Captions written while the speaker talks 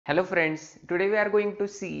Hello friends, today we are going to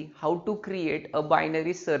see how to create a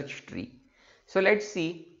binary search tree. So let's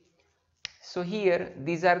see. So here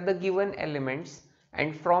these are the given elements,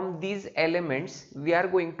 and from these elements we are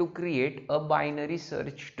going to create a binary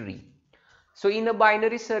search tree. So in a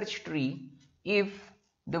binary search tree, if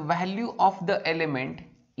the value of the element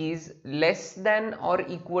is less than or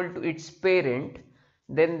equal to its parent,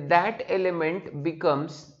 then that element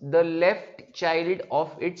becomes the left child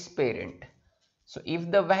of its parent. So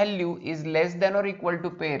if the value is less than or equal to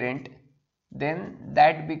parent, then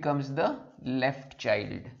that becomes the left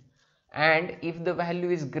child. And if the value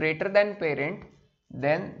is greater than parent,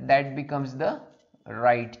 then that becomes the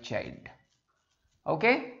right child.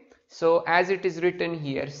 Okay. So as it is written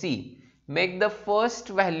here, see, make the first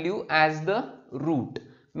value as the root.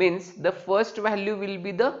 Means the first value will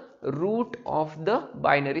be the root of the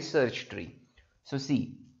binary search tree. So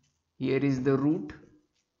see, here is the root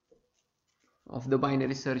of the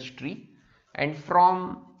binary search tree, and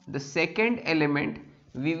from the second element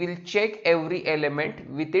we will check every element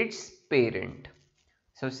with its parent.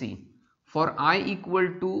 So see, for I equal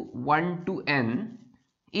to 1 to n,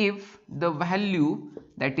 if the value,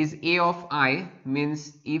 that is a of I,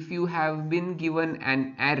 means if you have been given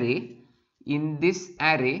an array, in this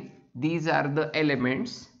array these are the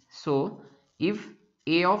elements. So if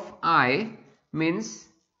a of I means,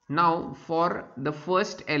 now for the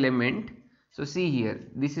first element, so see here,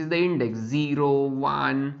 this is the index 0,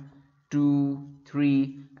 1, 2,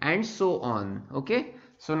 3 and so on. Okay.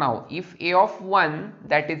 So now if a of 1,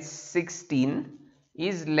 that is 16,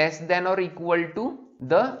 is less than or equal to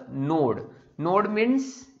the node. Node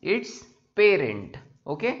means its parent.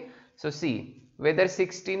 Okay. So see whether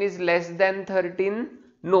 16 is less than 13.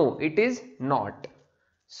 No, it is not.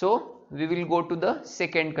 So we will go to the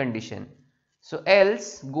second condition. So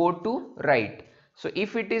else go to right. So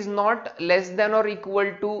if it is not less than or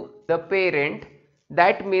equal to the parent,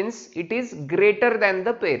 that means it is greater than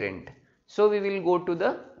the parent. So we will go to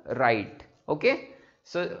the right. Okay.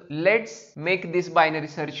 So let's make this binary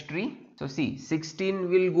search tree. So see, 16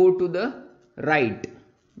 will go to the right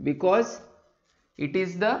because it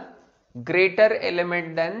is the greater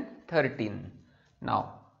element than 13.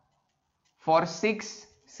 Now for 6,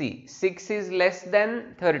 see, 6 is less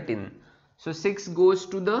than 13. So 6 goes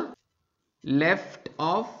to the left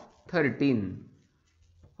of 13.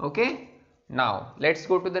 Okay. Now let's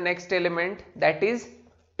go to the next element, that is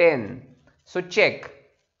 10. So check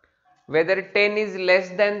whether 10 is less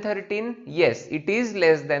than 13. Yes, it is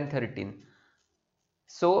less than 13.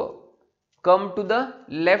 So come to the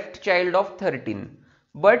left child of 13.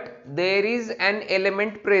 But there is an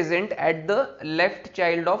element present at the left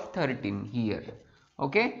child of 13 here.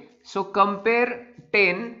 Okay. So compare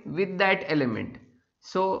 10 with that element.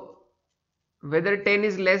 So whether 10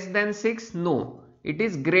 is less than 6? No, it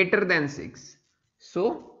is greater than 6.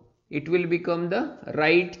 So it will become the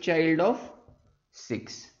right child of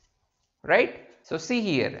 6. Right. So see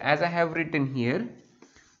here, as I have written here,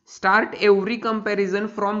 start every comparison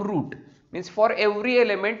from root. Means for every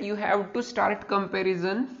element you have to start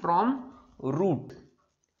comparison from root.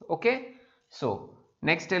 Okay. So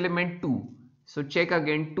next element 2. So check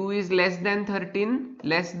again, 2 is less than 13,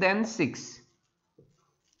 less than 6.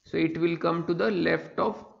 So it will come to the left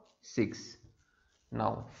of 6.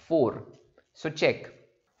 Now 4. So check,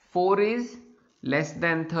 4 is less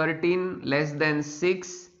than 13, less than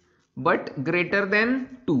 6 but greater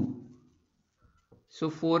than 2. So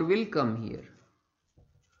 4 will come here.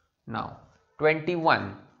 Now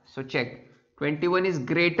 21. So check, 21 is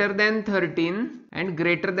greater than 13 and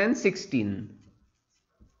greater than 16.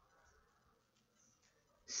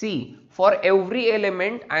 See, for every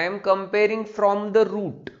element I am comparing from the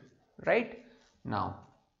root, right? Now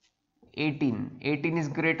 18. 18 is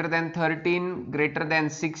greater than 13, greater than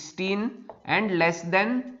 16 and less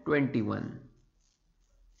than 21.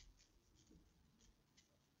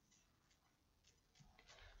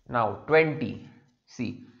 Now 20.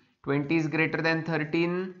 See, 20 is greater than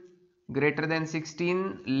 13, greater than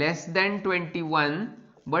 16, less than 21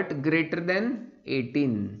 but greater than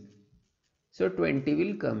 18. So 20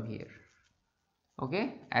 will come here.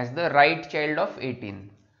 Okay, as the right child of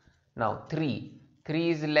 18. Now 3. 3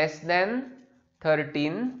 is less than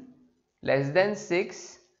 13, less than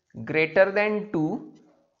 6, greater than 2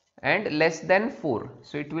 and less than 4.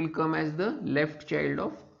 So it will come as the left child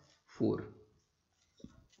of 4.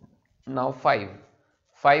 Now 5.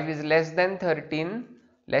 5 is less than 13,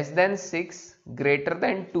 less than 6, greater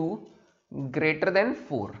than 2, greater than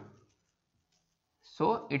 4.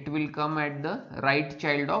 So it will come at the right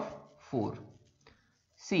child of 4.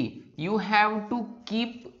 See, you have to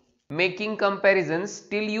keep making comparisons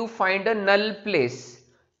till you find a null place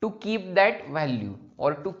to keep that value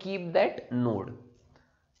or to keep that node.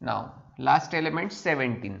 Now last element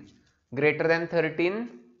 17, greater than 13,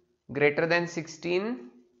 greater than 16,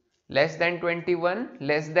 less than 21,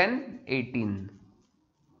 less than 18.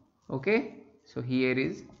 Okay, so here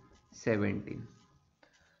is 17.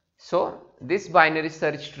 So this binary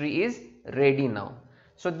search tree is ready now.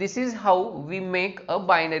 So this is how we make a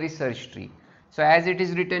binary search tree. So as it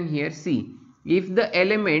is written here, see, if the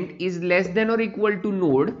element is less than or equal to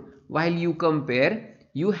node, while you compare,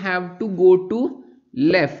 you have to go to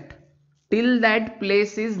left till that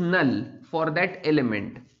place is null for that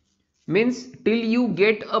element. Means till you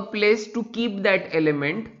get a place to keep that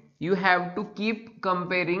element, you have to keep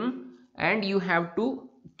comparing and you have to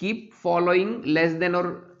keep following less than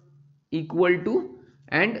or equal to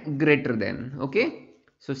and greater than. Okay,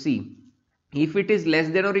 so see, if it is less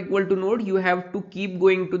than or equal to node, you have to keep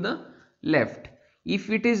going to the left. If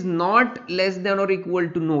it is not less than or equal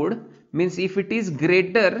to node, means if it is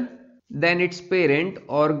greater than its parent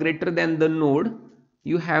or greater than the node,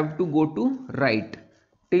 you have to go to right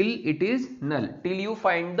till it is null, till you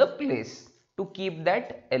find the place to keep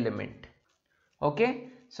that element. Okay,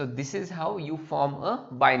 so this is how you form a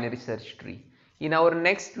binary search tree. In our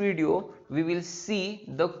next video, we will see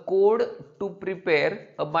the code to prepare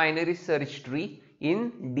a binary search tree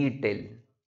in detail.